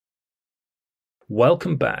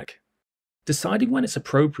Welcome back. Deciding when it's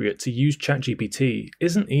appropriate to use ChatGPT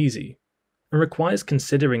isn't easy and requires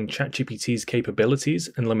considering ChatGPT's capabilities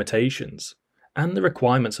and limitations, and the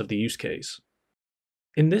requirements of the use case.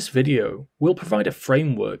 In this video, we'll provide a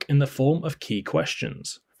framework in the form of key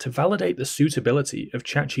questions to validate the suitability of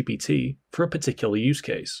ChatGPT for a particular use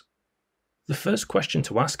case. The first question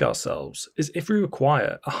to ask ourselves is if we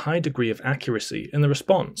require a high degree of accuracy in the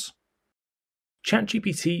response.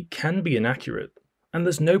 ChatGPT can be inaccurate, and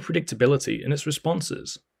there's no predictability in its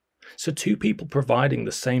responses, so two people providing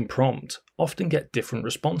the same prompt often get different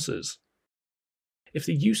responses. If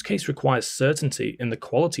the use case requires certainty in the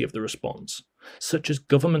quality of the response, such as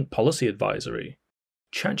government policy advisory,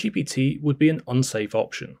 ChatGPT would be an unsafe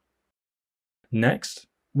option. Next,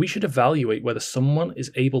 we should evaluate whether someone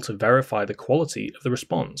is able to verify the quality of the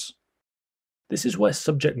response. This is where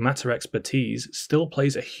subject matter expertise still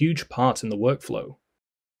plays a huge part in the workflow.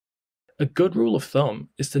 A good rule of thumb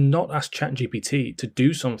is to not ask ChatGPT to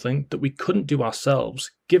do something that we couldn't do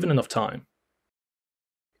ourselves given enough time.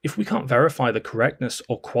 If we can't verify the correctness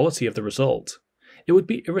or quality of the result, it would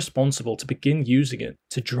be irresponsible to begin using it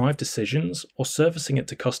to drive decisions or servicing it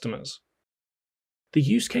to customers. The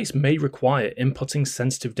use case may require inputting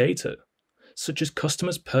sensitive data, such as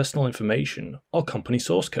customers' personal information or company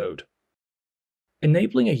source code.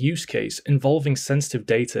 Enabling a use case involving sensitive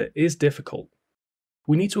data is difficult.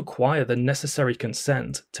 We need to acquire the necessary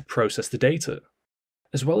consent to process the data,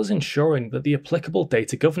 as well as ensuring that the applicable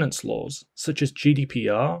data governance laws, such as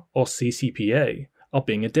GDPR or CCPA, are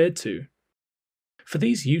being adhered to. For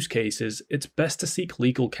these use cases, it's best to seek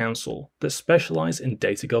legal counsel that specialize in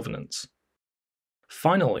data governance.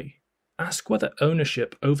 Finally, ask whether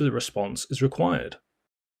ownership over the response is required.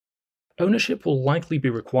 Ownership will likely be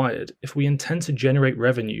required if we intend to generate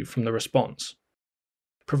revenue from the response.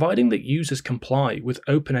 Providing that users comply with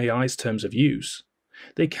OpenAI's terms of use,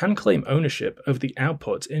 they can claim ownership over the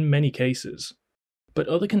output in many cases, but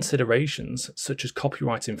other considerations, such as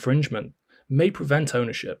copyright infringement, may prevent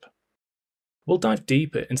ownership. We'll dive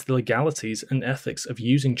deeper into the legalities and ethics of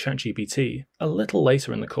using ChatGPT a little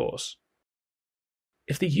later in the course.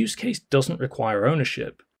 If the use case doesn't require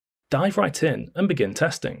ownership, dive right in and begin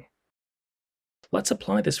testing. Let's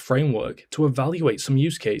apply this framework to evaluate some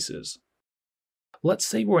use cases. Let's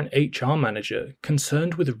say we're an HR manager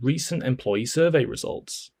concerned with recent employee survey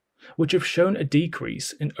results, which have shown a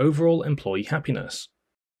decrease in overall employee happiness.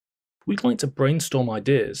 We'd like to brainstorm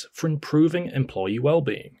ideas for improving employee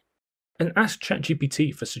well-being and ask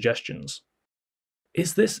ChatGPT for suggestions.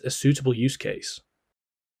 Is this a suitable use case?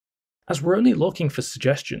 As we're only looking for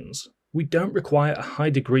suggestions, we don't require a high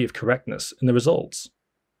degree of correctness in the results.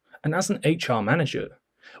 And as an HR manager,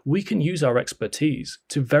 we can use our expertise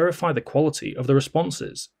to verify the quality of the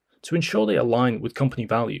responses to ensure they align with company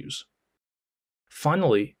values.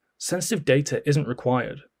 Finally, sensitive data isn't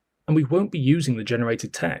required, and we won't be using the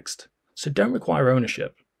generated text, so don't require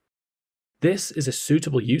ownership. This is a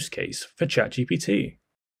suitable use case for ChatGPT.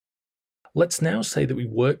 Let's now say that we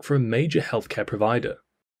work for a major healthcare provider,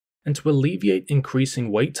 and to alleviate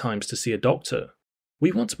increasing wait times to see a doctor,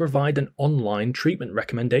 we want to provide an online treatment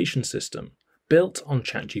recommendation system built on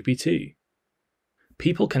ChatGPT.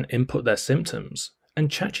 People can input their symptoms, and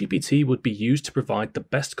ChatGPT would be used to provide the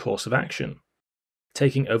best course of action,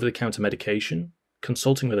 taking over-the-counter medication,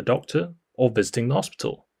 consulting with a doctor, or visiting the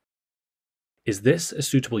hospital. Is this a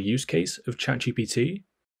suitable use case of ChatGPT?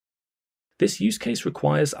 This use case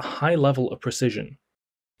requires a high level of precision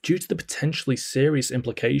due to the potentially serious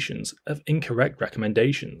implications of incorrect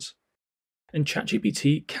recommendations, and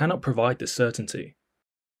ChatGPT cannot provide this certainty.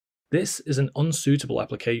 This is an unsuitable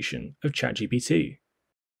application of ChatGPT.